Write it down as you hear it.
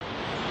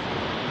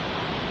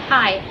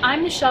Hi,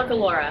 I'm Michelle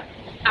Galora.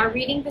 Our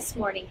reading this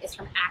morning is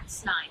from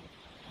Acts 9.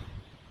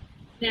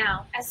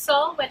 Now, as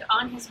Saul went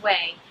on his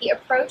way, he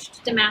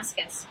approached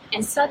Damascus,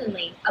 and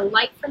suddenly a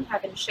light from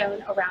heaven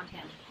shone around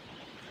him.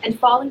 And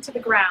falling to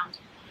the ground,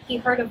 he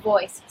heard a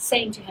voice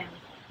saying to him,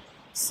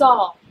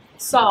 "Saul,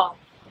 Saul,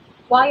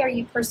 why are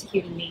you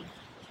persecuting me?"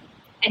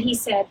 And he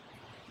said,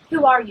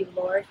 "Who are you,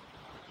 Lord?"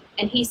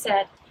 And he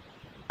said,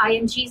 "I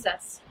am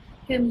Jesus,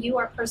 whom you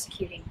are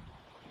persecuting.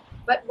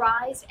 But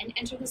rise and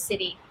enter the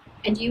city,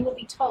 and you will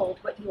be told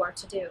what you are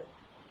to do."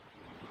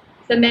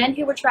 The men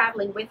who were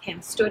traveling with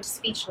him stood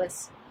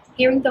speechless,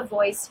 hearing the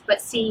voice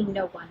but seeing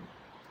no one.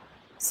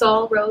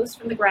 Saul rose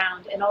from the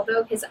ground, and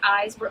although his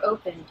eyes were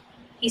opened,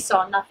 he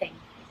saw nothing.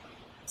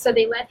 So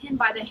they led him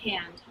by the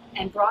hand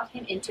and brought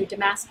him into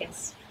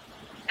Damascus.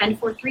 And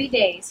for 3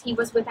 days he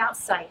was without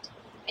sight,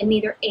 and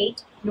neither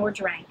ate nor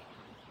drank.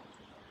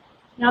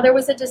 Now there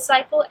was a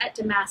disciple at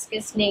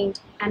Damascus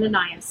named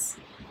Ananias.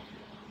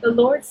 The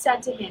Lord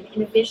said to him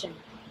in a vision,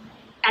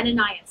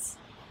 "Ananias."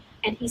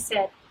 And he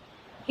said,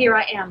 "Here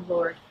I am,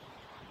 Lord."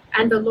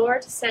 And the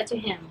Lord said to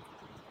him,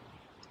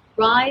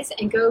 "Rise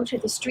and go to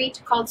the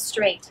street called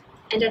Straight,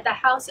 and at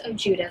the house of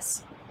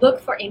Judas look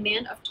for a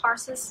man of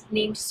Tarsus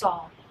named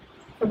Saul.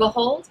 For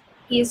behold,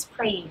 he is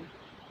praying,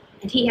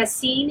 and he has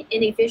seen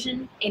in a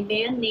vision a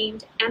man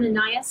named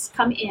Ananias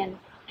come in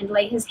and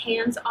lay his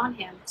hands on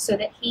him so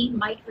that he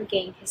might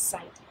regain his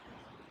sight."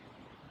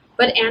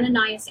 But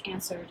Ananias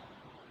answered,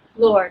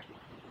 "Lord,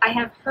 I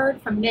have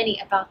heard from many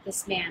about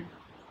this man,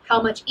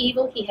 how much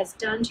evil he has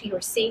done to your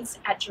saints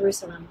at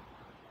Jerusalem.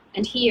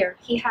 And here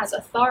he has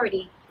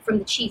authority from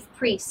the chief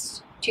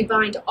priests to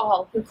bind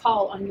all who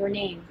call on your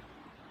name."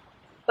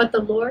 But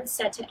the Lord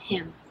said to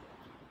him,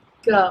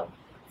 "Go,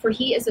 for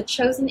he is a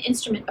chosen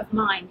instrument of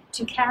mine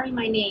to carry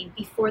my name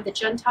before the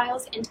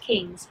Gentiles and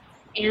kings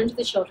and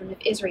the children of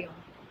Israel.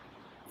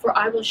 For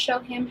I will show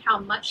him how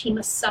much he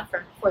must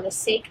suffer for the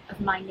sake of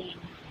my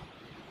name."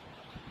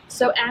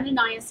 So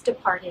Ananias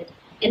departed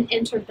and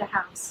entered the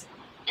house,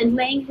 and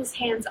laying his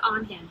hands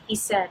on him, he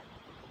said,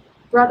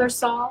 "Brother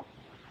Saul,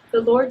 the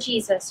Lord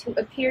Jesus, who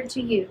appeared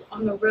to you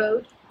on the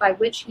road by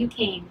which you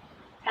came,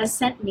 has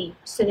sent me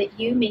so that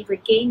you may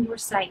regain your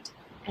sight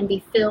and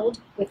be filled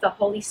with the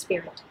Holy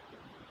Spirit."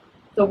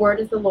 The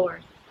word of the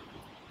Lord.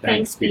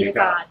 Thanks be to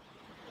God.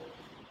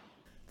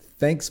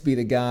 Thanks be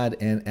to God.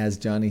 And as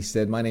Johnny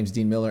said, my name's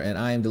Dean Miller, and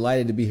I am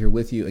delighted to be here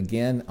with you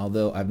again.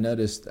 Although I've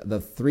noticed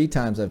the 3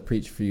 times I've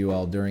preached for you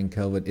all during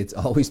COVID, it's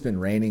always been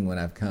raining when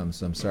I've come.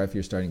 So I'm sorry if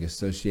you're starting to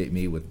associate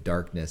me with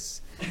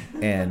darkness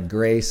and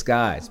gray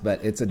skies. But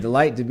it's a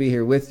delight to be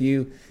here with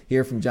you,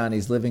 here from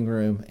Johnny's living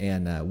room.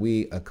 And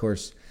we, of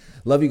course,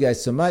 love you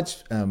guys so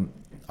much.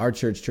 Our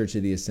church, Church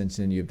of the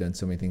Ascension, you've done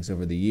so many things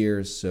over the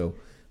years. So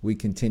we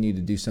continue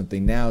to do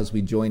something now as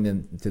we join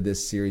into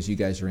this series you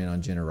guys are in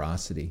on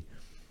generosity.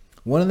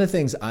 One of the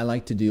things I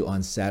like to do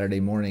on Saturday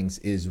mornings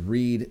is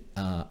read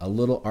a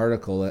little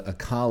article, a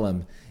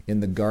column in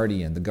The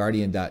Guardian,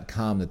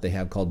 theguardian.com, that they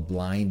have called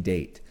Blind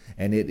Date.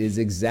 And it is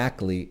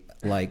exactly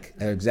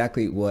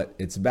what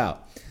it's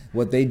about.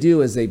 What they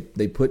do is they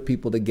put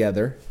people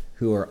together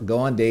who go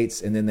on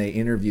dates, and then they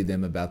interview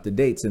them about the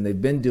dates. And they've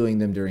been doing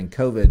them during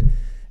COVID,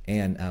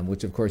 and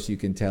which of course you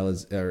can tell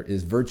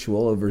is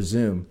virtual over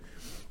Zoom.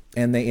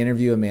 And they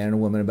interview a man and a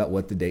woman about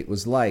what the date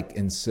was like.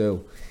 And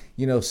so,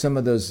 you know, some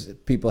of those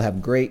people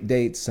have great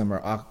dates, some are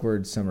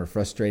awkward, some are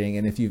frustrating.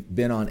 And if you've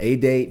been on a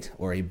date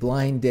or a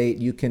blind date,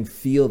 you can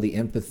feel the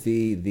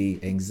empathy, the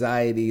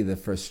anxiety, the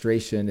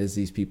frustration as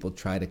these people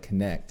try to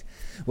connect.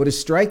 What is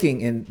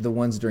striking in the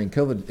ones during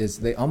COVID is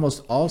they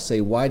almost all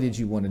say, "Why did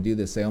you want to do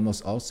this?" They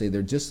almost all say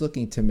they're just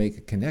looking to make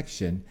a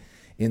connection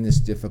in this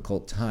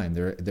difficult time.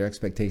 Their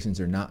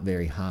expectations are not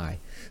very high.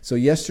 So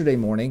yesterday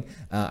morning,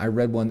 I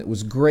read one that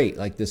was great.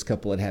 Like, this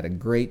couple had a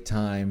great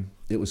time.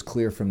 It was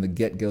clear from the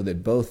get-go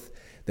that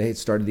they had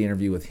started the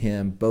interview with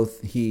him.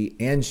 Both he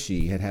and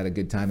she had a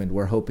good time and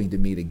were hoping to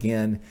meet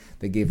again.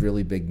 They gave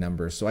really big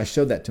numbers. So I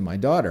showed that to my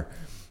daughter,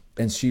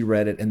 and she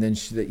read it. And then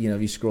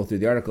you scroll through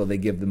the article, they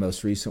give the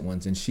most recent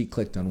ones, and she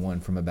clicked on one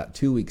from about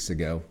 2 weeks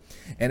ago.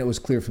 And it was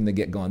clear from the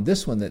get-go on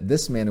this one that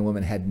this man and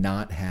woman had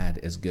not had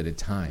as good a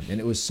time. And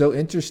it was so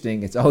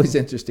interesting. It's always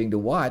interesting to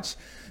watch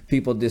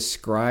people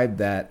describe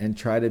that and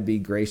try to be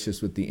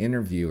gracious with the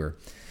interviewer.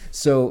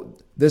 So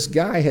this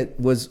guy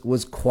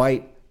was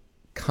quite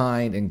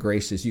kind and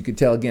gracious. You could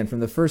tell, again,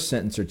 from the first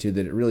sentence or two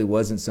that it really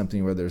wasn't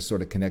something where there's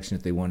sort of connection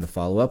that they wanted to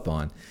follow up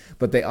on.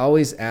 But they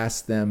always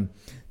asked them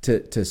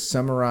to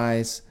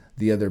summarize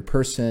the other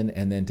person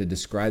and then to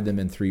describe them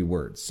in 3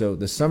 words. So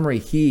the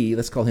summary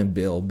let's call him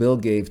Bill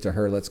gave to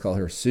her, let's call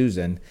her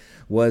Susan,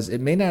 was,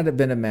 "It may not have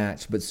been a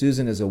match, but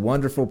Susan is a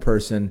wonderful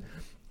person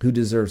who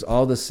deserves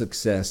all the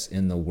success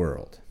in the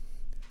world."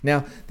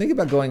 Now, think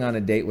about going on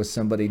a date with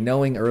somebody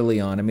knowing early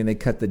on, they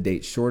cut the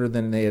date shorter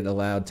than they had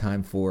allowed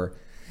time for,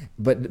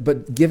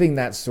 but giving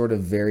that sort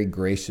of very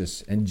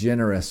gracious and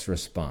generous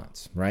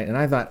response, right? And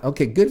I thought,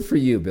 okay, good for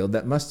you, Bill.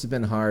 That must have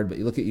been hard, but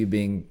you look at you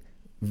being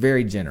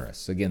very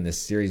generous. Again, this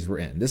series we're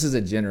in. This is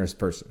a generous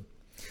person.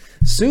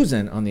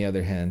 Susan, on the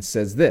other hand,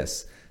 says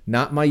this.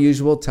 Not my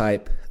usual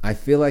type. I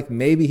feel like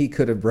maybe he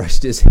could have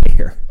brushed his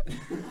hair.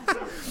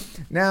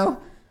 Now,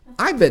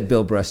 I bet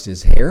Bill brushed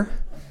his hair.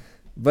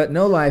 But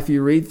no lie, if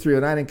you read through,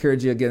 and I'd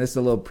encourage you, again, this is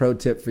a little pro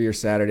tip for your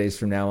Saturdays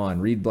from now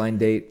on. Read Blind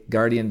Date,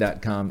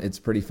 Guardian.com. It's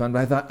pretty fun. But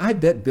I thought, I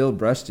bet Bill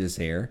brushed his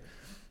hair.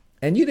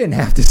 And you didn't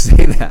have to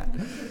say that.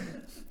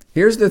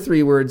 Here's the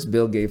 3 words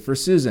Bill gave for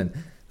Susan.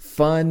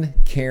 Fun,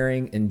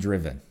 caring, and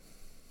driven.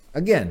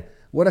 Again,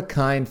 what a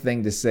kind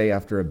thing to say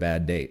after a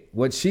bad date.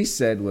 What she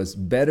said was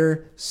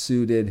better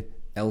suited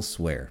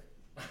elsewhere.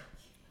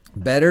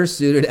 Better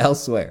suited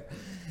elsewhere.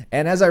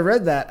 And as I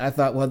read that, I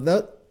thought,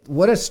 well,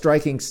 what a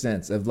striking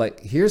sense of like,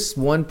 here's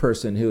one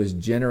person who is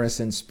generous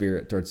in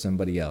spirit towards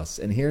somebody else.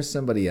 And here's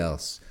somebody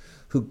else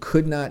who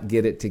could not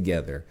get it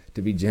together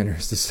to be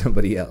generous to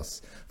somebody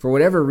else. For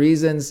whatever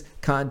reasons,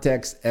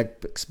 context,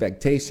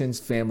 expectations,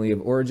 family of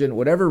origin,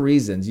 whatever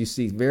reasons, you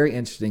see very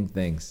interesting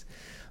things.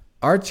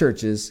 Our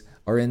churches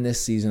are in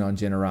this season on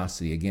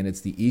generosity. Again,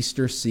 it's the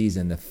Easter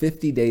season, the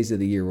 50 days of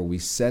the year where we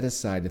set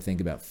aside to think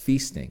about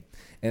feasting.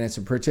 And it's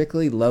a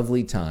particularly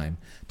lovely time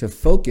to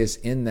focus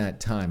in that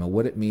time on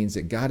what it means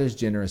that God is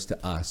generous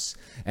to us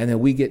and that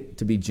we get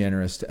to be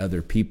generous to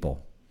other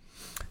people.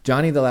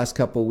 Johnny, the last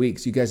couple of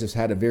weeks, you guys have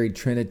had a very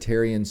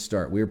Trinitarian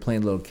start. We were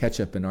playing a little catch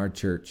up in our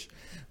church.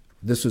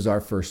 This was our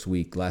first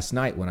week last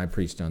night when I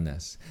preached on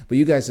this. But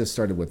you guys have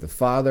started with the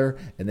Father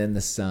and then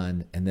the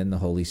Son and then the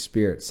Holy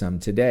Spirit some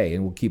today.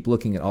 And we'll keep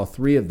looking at all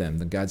 3 of them,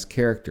 the God's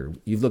character.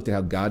 You've looked at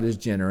how God is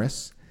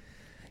generous.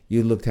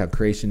 You looked at how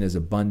creation is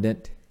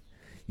abundant.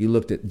 You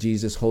looked at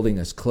Jesus holding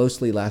us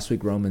closely last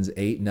week, Romans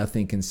 8.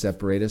 Nothing can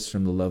separate us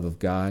from the love of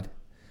God.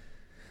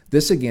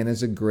 This, again,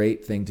 is a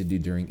great thing to do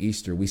during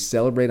Easter. We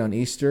celebrate on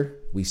Easter.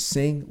 We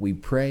sing, we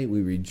pray,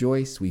 we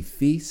rejoice, we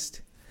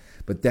feast.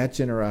 But that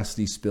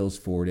generosity spills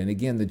forward. And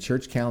again, the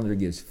church calendar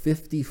gives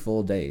 50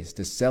 full days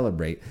to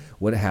celebrate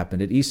what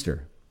happened at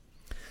Easter.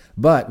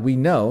 But we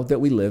know that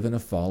we live in a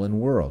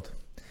fallen world.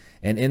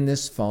 And in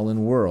this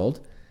fallen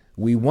world,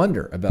 we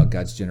wonder about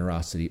God's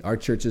generosity. Our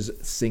church is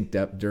synced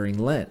up during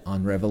Lent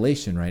on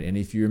Revelation, right? And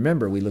if you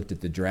remember, we looked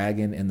at the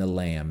dragon and the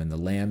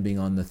lamb being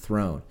on the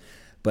throne.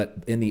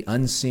 But in the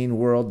unseen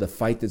world, the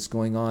fight that's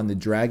going on, the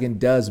dragon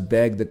does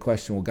beg the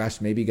question, well,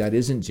 gosh, maybe God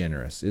isn't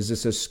generous. Is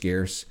this a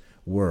scarce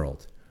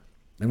world?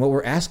 And what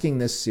we're asking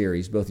this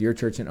series, both your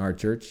church and our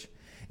church,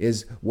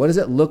 is what does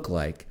it look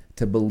like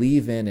to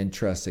believe in and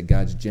trust that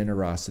God's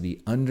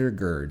generosity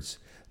undergirds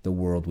the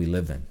world we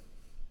live in?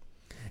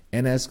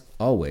 And as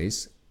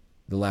always,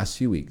 the last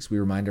few weeks, we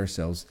remind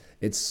ourselves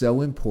it's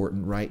so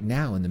important right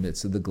now in the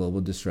midst of the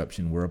global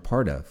disruption we're a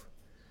part of.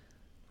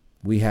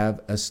 We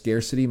have a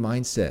scarcity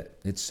mindset.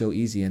 It's so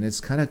easy, and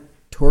it's kind of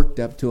torqued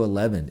up to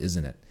 11,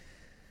 isn't it?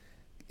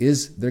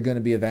 Is there going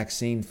to be a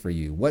vaccine for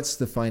you? What's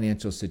the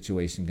financial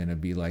situation going to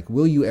be like?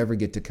 Will you ever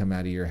get to come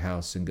out of your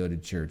house and go to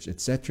church,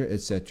 etc.,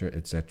 etc.,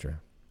 etc.?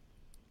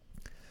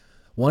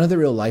 One of the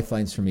real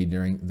lifelines for me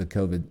during the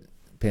COVID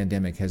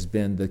pandemic has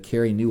been the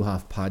Carey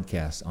Nieuwhof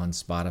podcast on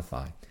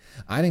Spotify.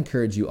 I'd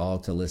encourage you all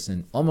to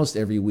listen almost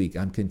every week.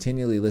 I'm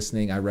continually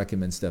listening. I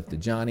recommend stuff to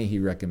Johnny. He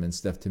recommends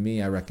stuff to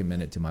me. I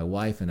recommend it to my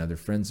wife and other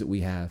friends that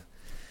we have.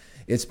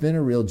 It's been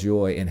a real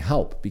joy and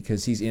help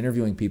because he's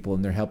interviewing people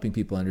and they're helping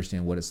people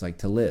understand what it's like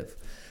to live.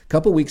 A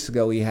couple weeks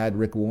ago, we had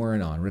Rick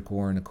Warren on. Rick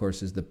Warren, of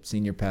course, is the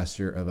senior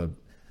pastor of a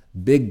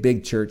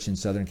big church in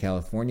Southern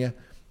California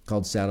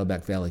called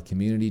Saddleback Valley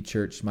Community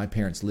Church. My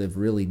parents live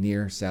really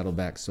near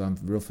Saddleback, so I'm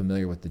real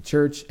familiar with the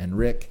church and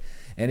Rick.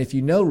 And if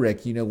you know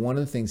Rick, you know one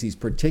of the things he's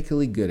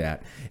particularly good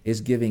at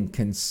is giving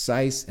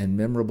concise and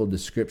memorable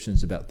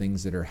descriptions about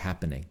things that are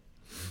happening.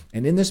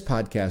 And in this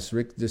podcast,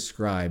 Rick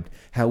described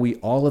how we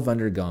all have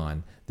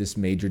undergone this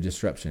major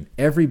disruption.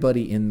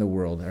 Everybody in the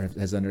world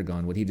has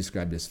undergone what he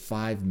described as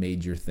 5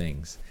 major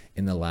things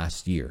in the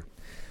last year.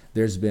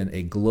 There's been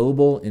a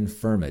global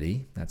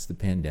infirmity, that's the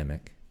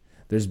pandemic.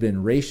 There's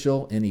been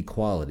racial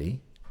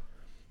inequality.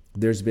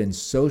 There's been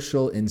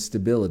social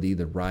instability,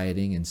 the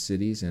rioting in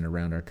cities and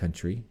around our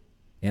country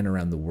and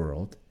around the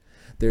world.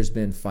 There's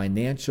been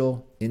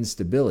financial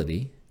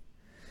instability.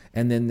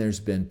 And then there's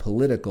been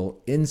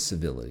political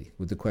incivility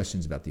with the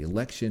questions about the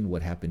election,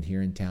 what happened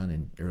here in town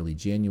in early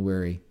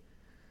January,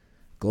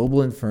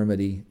 global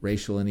infirmity,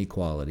 racial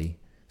inequality,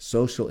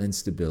 social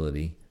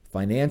instability,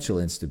 financial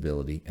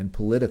instability, and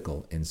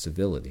political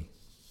incivility.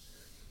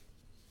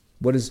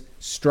 What is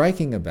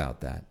striking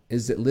about that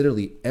is that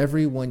literally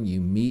everyone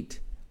you meet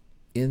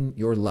in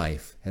your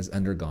life has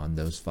undergone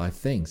those 5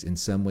 things in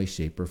some way,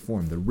 shape, or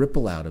form. The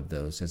ripple out of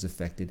those has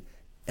affected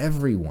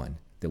everyone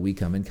that we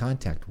come in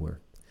contact with.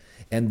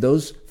 And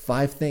those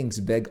 5 things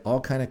beg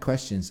all kinds of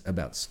questions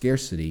about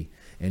scarcity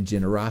and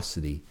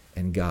generosity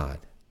and God.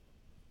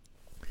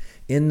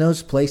 In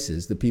those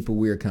places, the people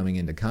we are coming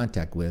into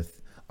contact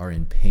with are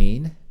in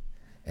pain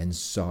and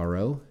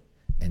sorrow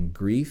and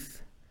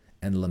grief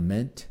and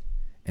lament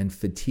and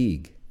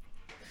fatigue.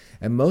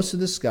 And most of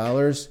the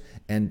scholars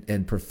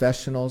and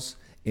professionals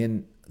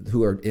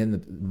who are in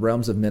the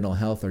realms of mental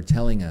health are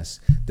telling us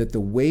that the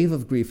wave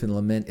of grief and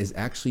lament is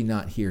actually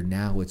not here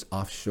now, it's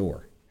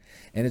offshore.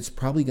 And it's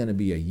probably going to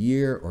be a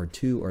year or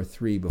 2 or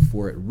 3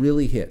 before it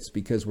really hits,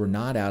 because we're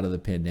not out of the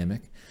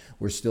pandemic.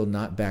 We're still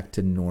not back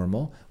to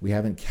normal. We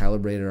haven't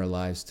calibrated our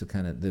lives to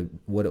kind of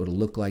what it would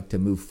look like to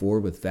move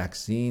forward with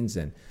vaccines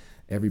and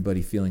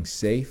everybody feeling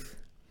safe.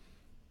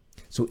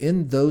 So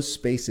in those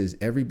spaces,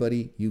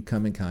 everybody you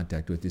come in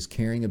contact with is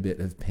carrying a bit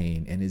of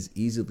pain and is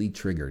easily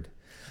triggered.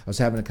 I was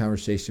having a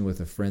conversation with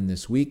a friend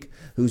this week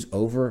who's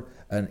over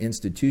an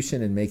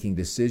institution and making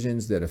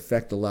decisions that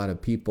affect a lot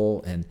of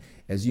people. And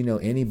as you know,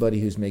 anybody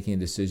who's making a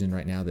decision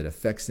right now that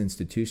affects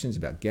institutions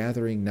about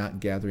gathering, not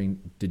gathering,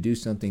 to do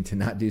something, to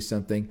not do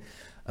something,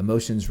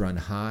 emotions run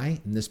high.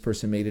 And this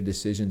person made a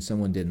decision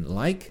someone didn't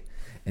like.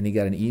 And he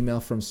got an email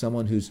from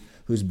someone who's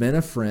been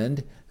a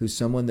friend, who's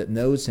someone that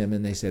knows him.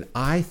 And they said,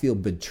 I feel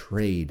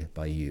betrayed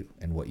by you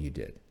and what you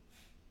did.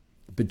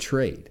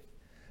 Betrayed.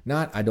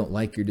 Not, I don't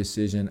like your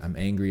decision, I'm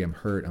angry, I'm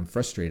hurt, I'm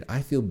frustrated.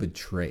 I feel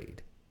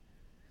betrayed.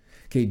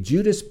 Okay,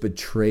 Judas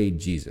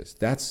betrayed Jesus.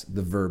 That's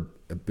the verb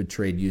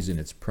betrayed used in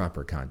its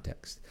proper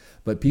context.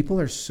 But people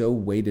are so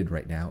weighted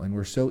right now, and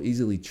we're so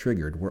easily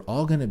triggered. We're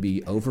all going to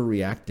be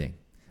overreacting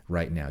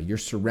right now. You're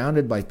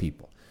surrounded by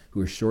people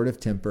who are short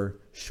of temper,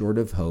 short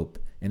of hope,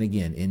 and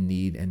again, in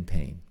need and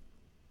pain.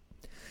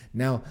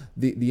 Now,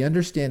 the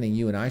understanding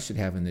you and I should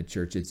have in the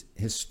church is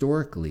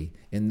historically,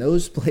 in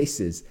those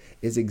places,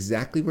 is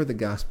exactly where the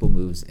gospel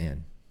moves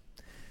in.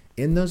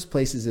 In those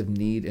places of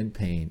need and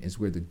pain is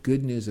where the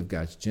good news of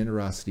God's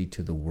generosity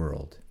to the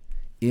world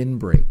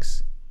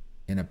breaks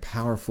in a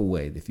powerful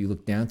way. If you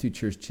look down through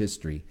church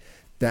history,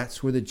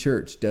 that's where the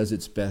church does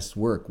its best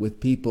work, with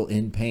people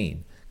in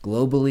pain,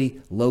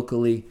 globally,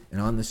 locally,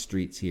 and on the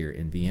streets here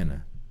in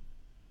Vienna.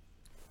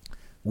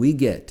 We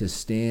get to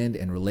stand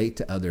and relate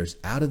to others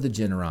out of the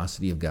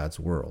generosity of God's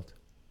world.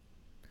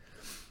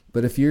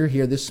 But if you're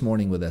here this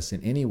morning with us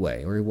in any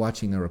way, or you're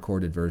watching a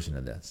recorded version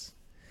of this,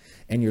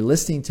 and you're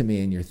listening to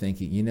me and you're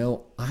thinking, you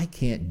know, I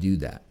can't do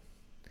that.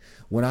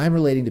 When I'm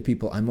relating to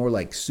people, I'm more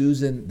like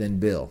Susan than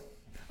Bill.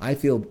 I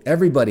feel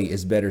everybody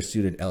is better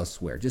suited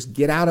elsewhere. Just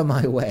get out of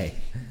my way.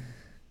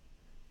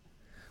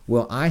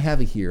 Well, I have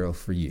a hero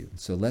for you.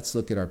 So let's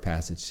look at our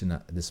passage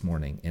this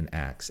morning in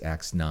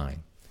Acts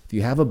 9. If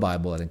you have a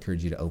Bible, I'd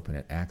encourage you to open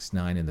it. Acts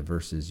 9 and the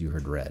verses you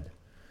heard read.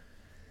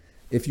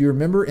 If you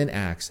remember in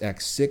Acts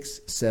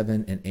 6,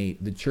 7, and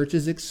 8, the church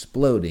is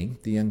exploding,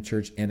 the young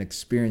church, and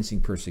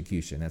experiencing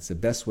persecution. That's the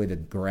best way to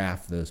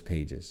graph those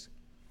pages.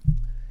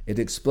 It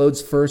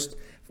explodes first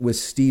with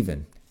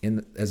Stephen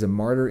as a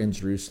martyr in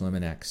Jerusalem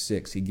in Acts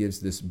 6. He gives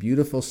this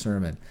beautiful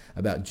sermon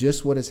about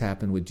just what has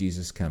happened with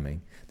Jesus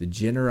coming, the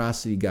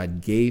generosity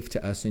God gave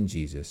to us in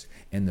Jesus,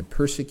 and the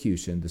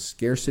persecution, the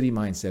scarcity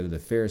mindset of the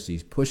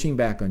Pharisees pushing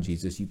back on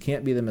Jesus. You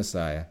can't be the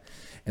Messiah.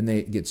 And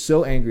they get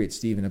so angry at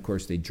Stephen, of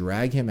course, they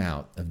drag him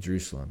out of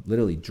Jerusalem,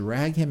 literally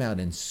drag him out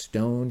and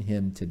stone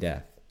him to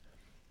death.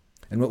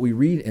 And what we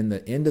read in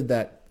the end of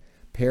that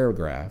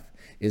paragraph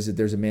is that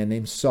there's a man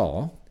named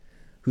Saul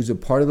who's a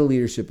part of the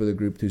leadership of the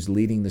group who's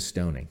leading the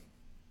stoning.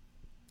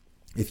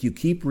 If you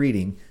keep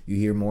reading, you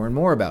hear more and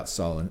more about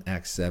Saul in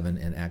Acts 7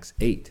 and Acts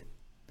 8.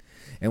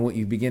 And what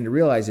you begin to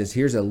realize is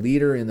here's a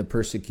leader in the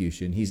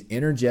persecution. He's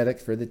energetic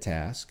for the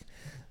task.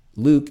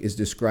 Luke is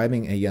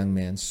describing a young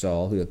man,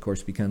 Saul, who of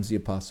course becomes the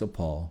Apostle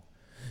Paul,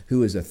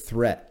 who is a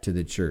threat to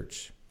the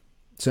church.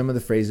 Some of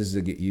the phrases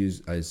that get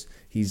used is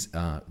he's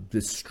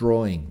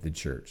destroying the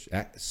church.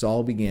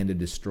 Saul began to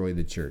destroy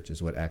the church,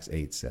 is what Acts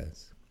 8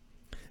 says.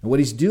 And what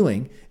he's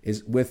doing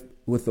is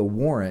with a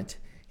warrant,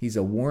 he's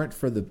a warrant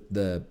for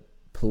the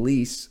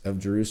police of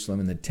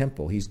Jerusalem and the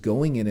temple. He's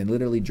going in and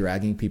literally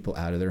dragging people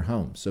out of their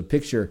homes. So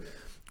picture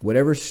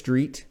whatever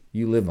street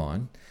you live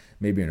on,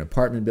 maybe an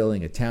apartment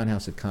building, a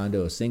townhouse, a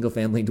condo, a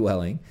single-family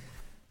dwelling.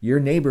 Your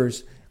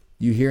neighbors,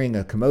 you hearing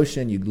a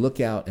commotion, you look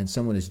out and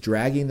someone is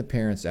dragging the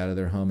parents out of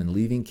their home and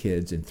leaving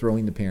kids and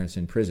throwing the parents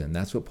in prison.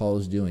 That's what Paul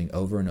is doing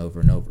over and over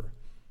and over.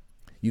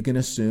 You can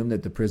assume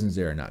that the prisons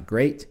there are not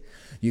great.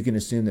 You can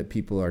assume that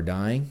people are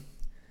dying.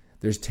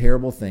 There's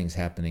terrible things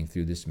happening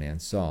through this man,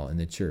 Saul, in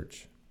the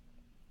church.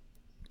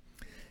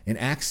 In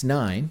Acts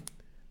 9,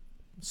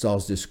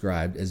 Saul's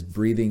described as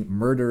breathing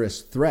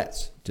murderous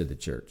threats to the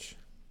church.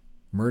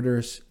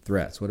 Murderous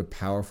threats. What a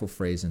powerful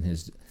phrase in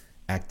his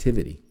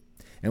activity.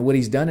 And what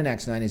he's done in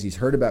Acts 9 is he's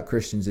heard about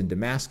Christians in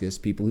Damascus,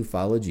 people who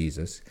follow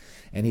Jesus,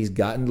 and he's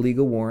gotten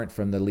legal warrant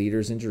from the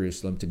leaders in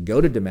Jerusalem to go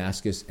to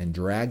Damascus and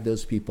drag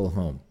those people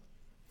home.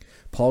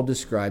 Paul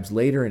describes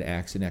later in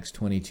Acts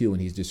 22, when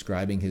he's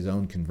describing his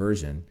own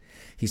conversion,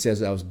 he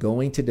says, I was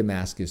going to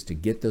Damascus to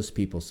get those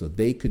people so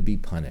they could be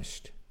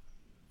punished.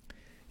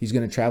 He's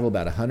going to travel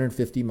about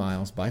 150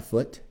 miles by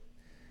foot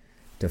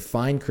to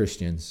find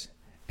Christians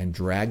and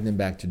drag them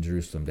back to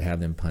Jerusalem to have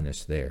them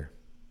punished there.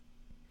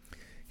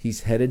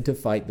 He's headed to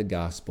fight the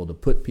gospel, to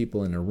put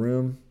people in a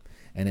room,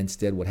 and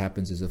instead what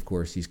happens is, of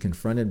course, he's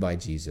confronted by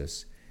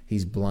Jesus,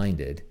 he's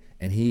blinded,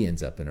 and he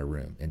ends up in a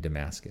room in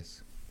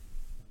Damascus.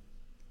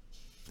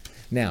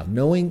 Now,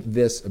 knowing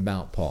this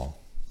about Paul,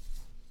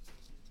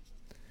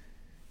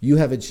 you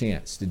have a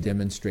chance to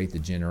demonstrate the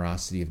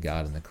generosity of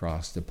God on the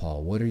cross to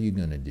Paul. What are you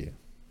going to do?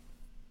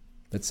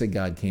 Let's say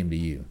God came to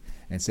you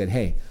and said,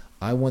 hey,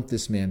 I want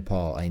this man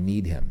Paul. I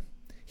need him.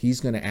 He's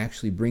going to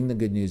actually bring the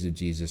good news of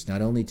Jesus,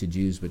 not only to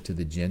Jews, but to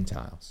the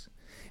Gentiles.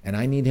 And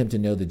I need him to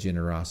know the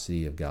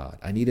generosity of God.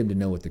 I need him to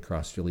know what the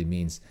cross really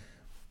means.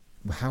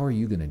 How are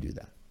you going to do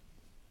that?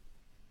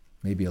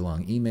 Maybe a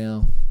long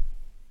email.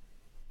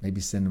 Maybe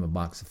send him a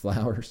box of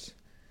flowers.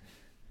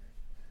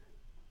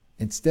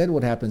 Instead,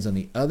 what happens on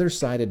the other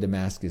side of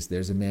Damascus,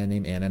 there's a man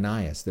named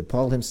Ananias that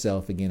Paul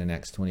himself, again in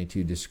Acts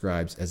 22,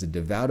 describes as a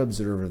devout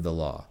observer of the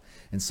law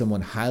and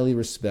someone highly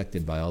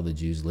respected by all the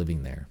Jews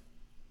living there.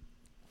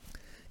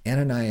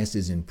 Ananias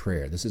is in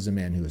prayer. This is a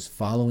man who is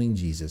following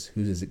Jesus,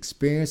 who has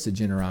experienced the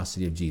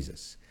generosity of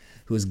Jesus,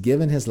 who has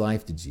given his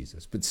life to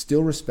Jesus, but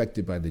still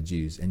respected by the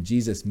Jews. And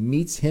Jesus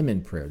meets him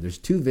in prayer. There's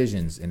two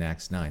visions in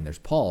Acts 9. There's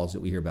Paul's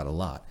that we hear about a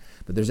lot,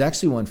 but there's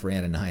actually one for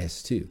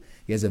Ananias too.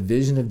 He has a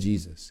vision of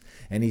Jesus.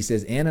 And he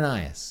says,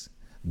 Ananias,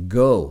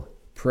 go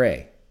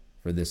pray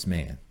for this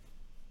man.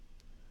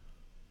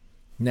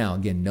 Now,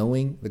 again,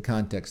 knowing the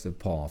context of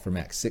Paul from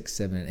Acts 6,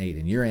 7, and 8,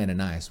 and you're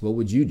Ananias, what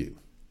would you do?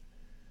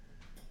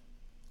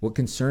 What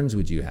concerns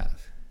would you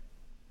have?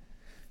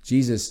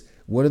 Jesus,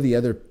 what are the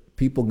other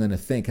people going to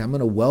think? I'm going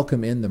to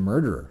welcome in the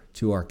murderer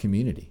to our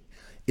community.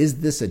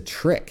 Is this a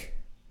trick?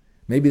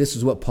 Maybe this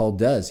is what Paul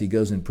does. He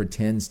goes and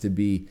pretends to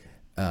be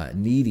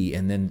needy,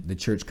 and then the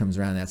church comes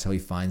around. That's how he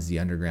finds the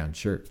underground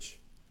church.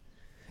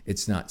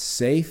 It's not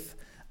safe.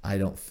 I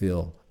don't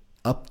feel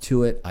up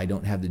to it. I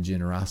don't have the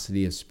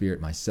generosity of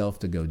spirit myself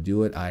to go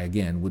do it. I,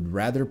 again, would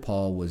rather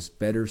Paul was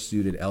better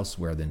suited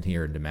elsewhere than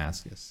here in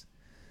Damascus.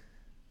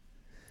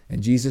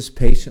 And Jesus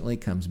patiently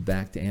comes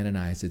back to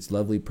Ananias. It's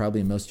lovely,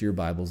 probably in most of your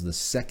Bibles, the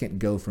second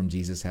go from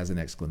Jesus has an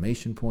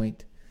exclamation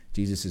point.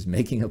 Jesus is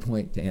making a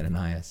point to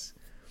Ananias.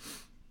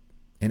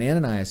 And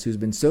Ananias, who's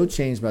been so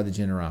changed by the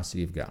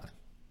generosity of God,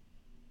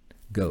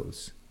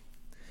 goes.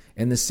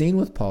 And the scene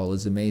with Paul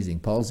is amazing.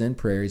 Paul's in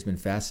prayer. He's been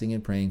fasting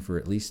and praying for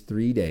at least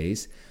 3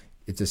 days.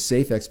 It's a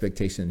safe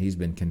expectation that he's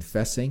been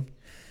confessing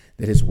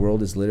that his world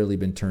has literally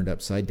been turned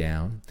upside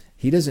down.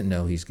 He doesn't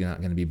know he's not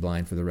going to be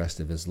blind for the rest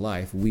of his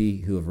life. We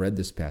who have read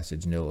this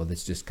passage know, oh,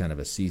 that's just kind of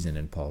a season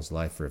in Paul's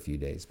life for a few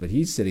days. But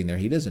he's sitting there.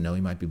 He doesn't know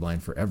he might be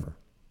blind forever.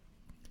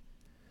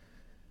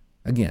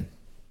 Again,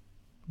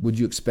 would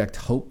you expect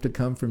hope to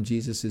come from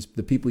Jesus?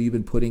 The people you've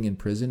been putting in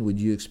prison, would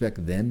you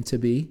expect them to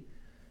be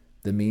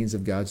the means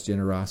of God's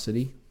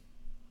generosity?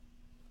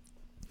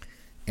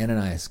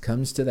 Ananias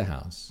comes to the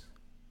house.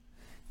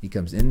 He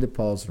comes into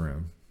Paul's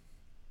room.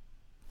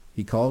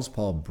 He calls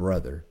Paul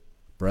brother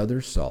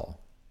Saul.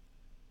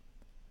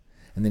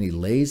 And then he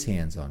lays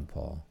hands on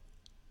Paul.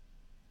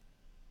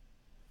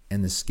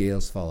 And the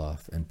scales fall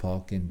off and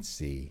Paul can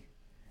see.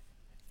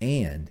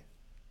 And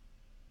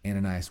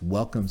Ananias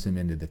welcomes him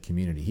into the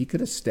community. He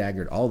could have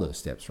staggered all those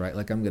steps, right?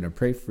 Like, I'm going to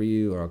pray for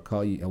you, or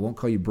I won't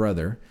call you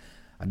brother.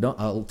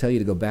 I'll tell you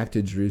to go back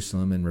to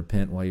Jerusalem and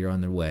repent while you're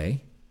on the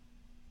way.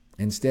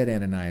 Instead,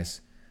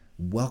 Ananias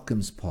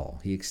welcomes Paul.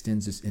 He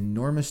extends this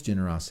enormous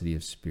generosity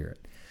of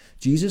spirit.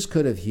 Jesus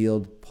could have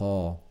healed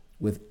Paul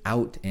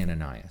without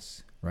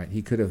Ananias, right?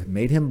 He could have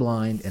made him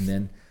blind and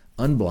then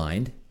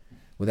unblind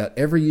without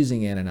ever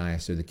using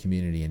Ananias or the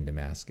community in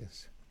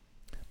Damascus.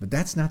 But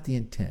that's not the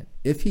intent.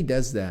 If he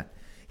does that,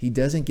 he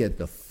doesn't get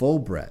the full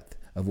breadth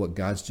of what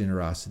God's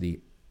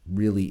generosity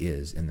really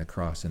is in the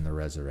cross and the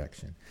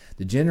resurrection.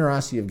 The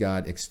generosity of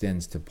God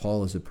extends to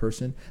Paul as a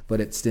person, but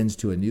it extends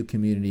to a new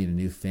community and a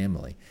new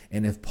family.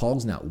 And if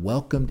Paul's not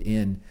welcomed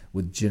in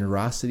with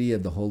generosity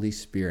of the Holy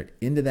Spirit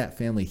into that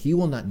family, he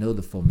will not know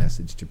the full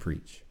message to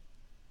preach.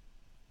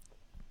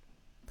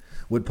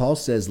 What Paul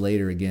says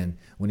later again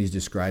when he's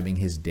describing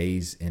his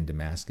days in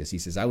Damascus, he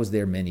says, I was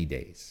there many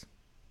days.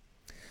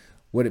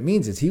 What it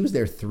means is he was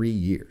there 3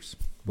 years.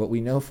 What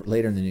we know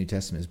later in the New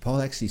Testament is Paul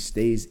actually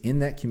stays in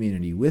that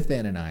community with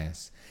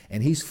Ananias,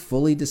 and he's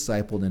fully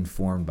discipled and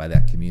formed by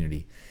that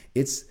community.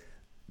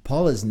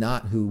 Paul is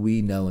not who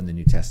we know in the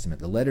New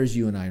Testament. The letters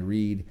you and I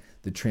read,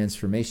 the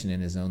transformation in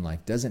his own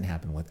life doesn't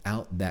happen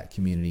without that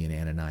community and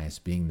Ananias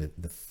being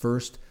the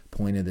first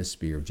point of the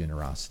spear of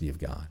generosity of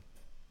God.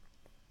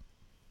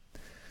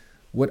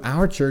 What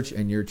our church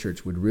and your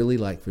church would really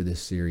like for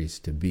this series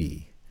to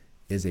be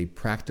is a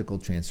practical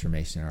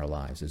transformation in our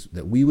lives, is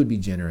that we would be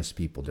generous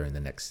people during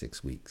the next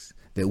 6 weeks,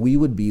 that we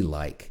would be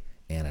like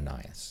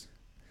Ananias.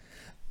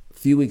 A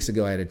few weeks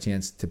ago, I had a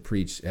chance to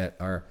preach at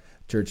our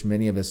church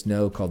many of us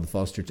know called the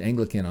Falls Church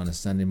Anglican on a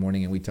Sunday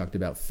morning, and we talked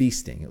about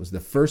feasting. It was the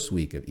first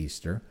week of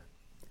Easter,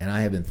 and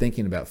I have been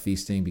thinking about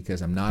feasting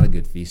because I'm not a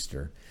good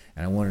feaster,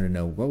 and I wanted to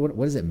know, what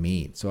does it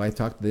mean? So I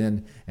talked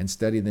then and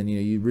studied then,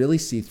 you really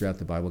see throughout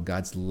the Bible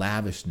God's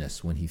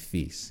lavishness when he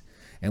feasts.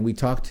 And we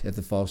talked at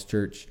the Falls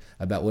Church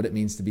about what it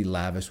means to be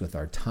lavish with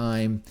our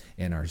time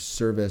and our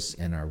service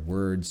and our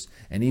words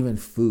and even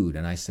food.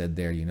 And I said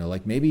there,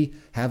 like maybe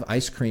have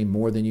ice cream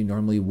more than you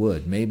normally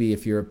would. Maybe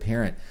if you're a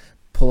parent,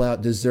 pull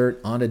out dessert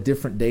on a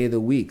different day of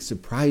the week.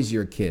 Surprise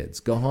your kids.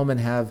 Go home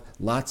and have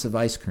lots of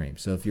ice cream.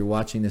 So if you're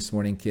watching this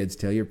morning, kids,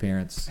 tell your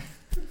parents,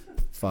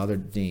 Father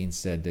Dean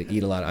said to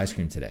eat a lot of ice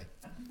cream today.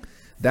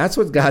 That's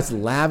what God's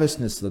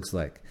lavishness looks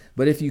like.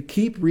 But if you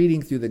keep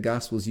reading through the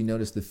Gospels, you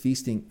notice the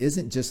feasting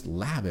isn't just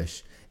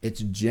lavish, it's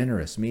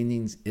generous,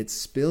 meaning it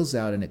spills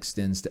out and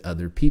extends to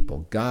other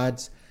people.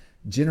 God's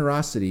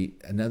generosity,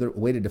 another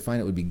way to define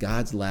it would be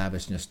God's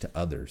lavishness to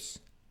others.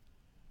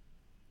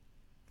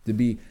 To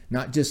be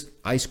not just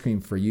ice cream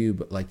for you,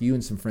 but like you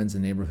and some friends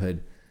in the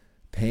neighborhood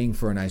paying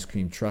for an ice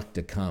cream truck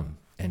to come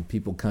and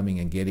people coming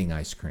and getting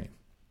ice cream.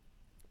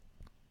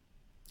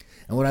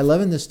 And what I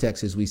love in this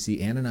text is we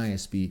see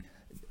Ananias be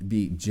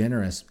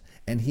generous.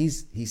 And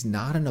he's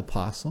not an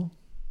apostle.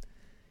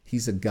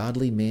 He's a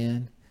godly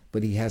man,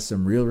 but he has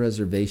some real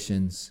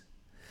reservations.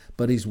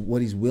 But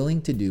what he's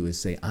willing to do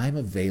is say, I'm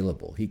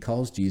available. He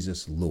calls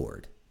Jesus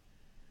Lord.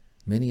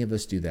 Many of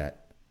us do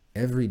that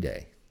every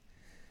day.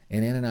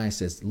 And Ananias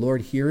says,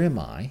 Lord, here am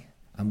I.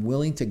 I'm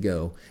willing to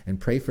go and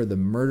pray for the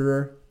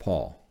murderer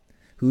Paul,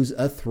 who's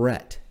a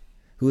threat,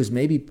 who has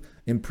maybe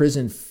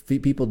imprisoned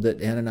people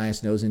that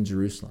Ananias knows in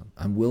Jerusalem.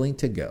 I'm willing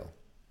to go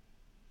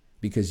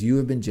because you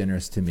have been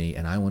generous to me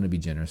and I want to be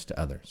generous to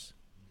others.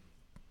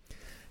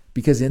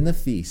 Because in the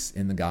feasts,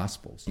 in the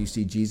Gospels, you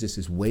see Jesus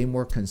is way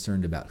more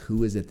concerned about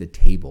who is at the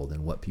table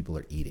than what people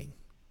are eating.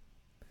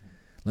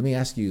 Let me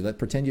ask you,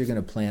 pretend you're going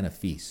to plan a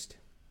feast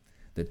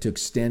to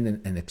extend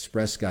and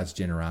express God's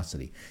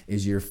generosity.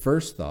 Is your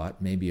first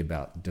thought maybe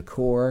about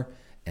decor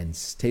and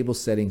table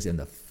settings and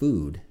the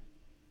food?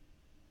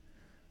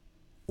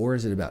 Or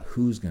is it about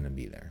who's going to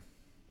be there?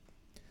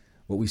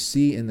 What we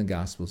see in the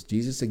Gospels,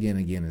 Jesus again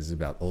is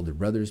about older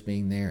brothers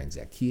being there and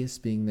Zacchaeus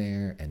being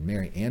there and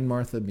Mary and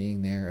Martha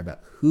being there, about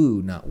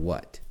who, not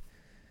what.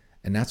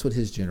 And that's what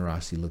his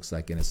generosity looks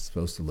like and it's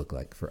supposed to look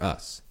like for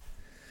us.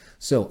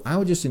 So I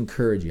would just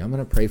encourage you, I'm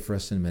going to pray for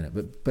us in a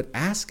minute, but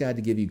ask God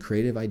to give you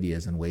creative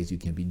ideas on ways you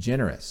can be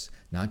generous,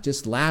 not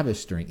just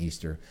lavish during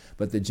Easter,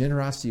 but the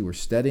generosity we're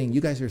studying.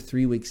 You guys are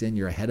 3 weeks in,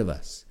 you're ahead of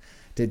us.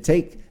 To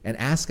take and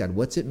ask God,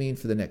 what's it mean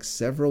for the next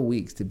several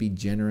weeks to be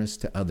generous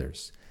to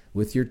others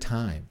with your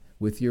time,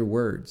 with your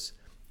words,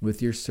 with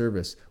your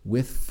service,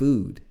 with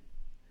food.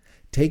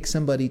 Take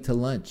somebody to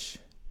lunch.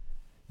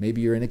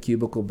 Maybe you're in a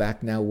cubicle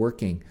back now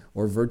working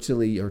or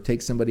virtually, or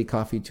take somebody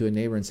coffee to a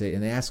neighbor and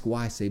they ask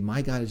why. Say,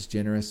 my God is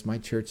generous. My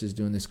church is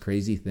doing this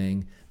crazy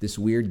thing. This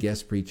weird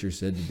guest preacher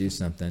said to do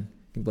something.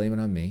 You can blame it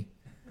on me.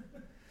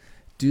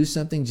 Do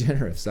something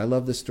generous. I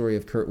love the story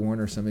of Kurt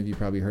Warner. Some of you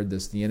probably heard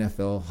this, the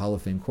NFL Hall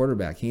of Fame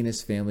quarterback. He and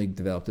his family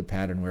developed a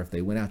pattern where if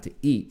they went out to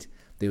eat,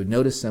 they would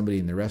notice somebody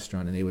in the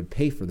restaurant and they would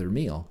pay for their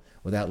meal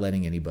without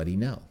letting anybody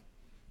know.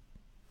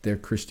 They're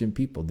Christian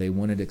people. They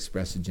wanted to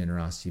express the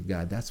generosity of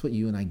God. That's what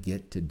you and I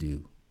get to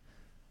do.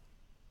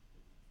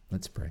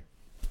 Let's pray.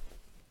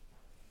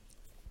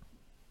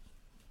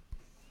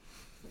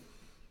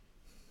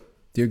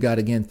 Dear God,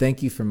 again,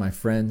 thank you for my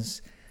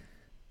friends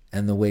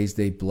and the ways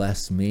they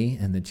bless me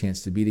and the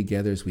chance to be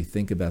together as we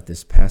think about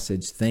this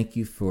passage. Thank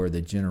you for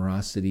the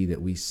generosity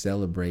that we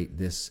celebrate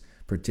this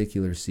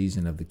particular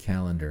season of the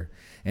calendar.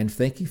 And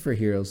thank you for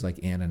heroes like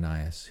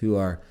Ananias, who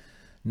are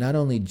not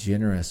only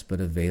generous,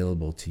 but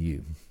available to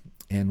you.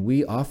 And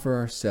we offer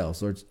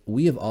ourselves, Lord,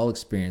 we have all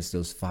experienced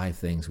those 5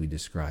 things we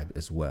described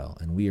as well.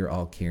 And we are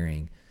all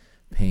carrying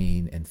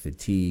pain and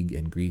fatigue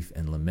and grief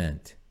and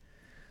lament.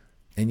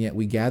 And yet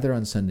we gather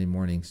on Sunday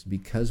mornings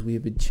because we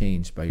have been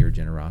changed by your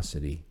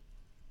generosity.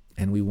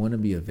 And we want to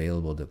be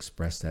available to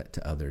express that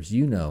to others.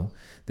 You know,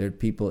 there are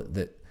people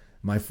that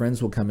my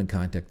friends will come in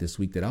contact this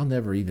week that I'll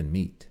never even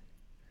meet,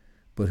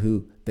 but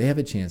who they have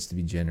a chance to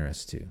be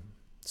generous to.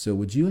 So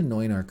would you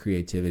anoint our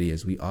creativity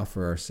as we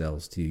offer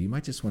ourselves to you? You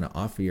might just want to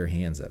offer your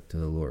hands up to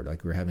the Lord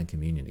like we're having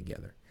communion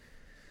together.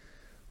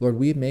 Lord,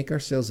 we make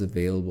ourselves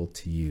available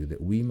to you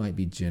that we might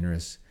be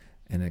generous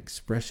and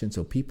expression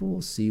so people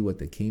will see what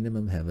the kingdom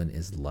of heaven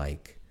is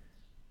like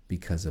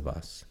because of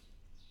us.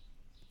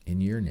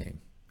 In your name,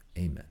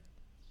 amen.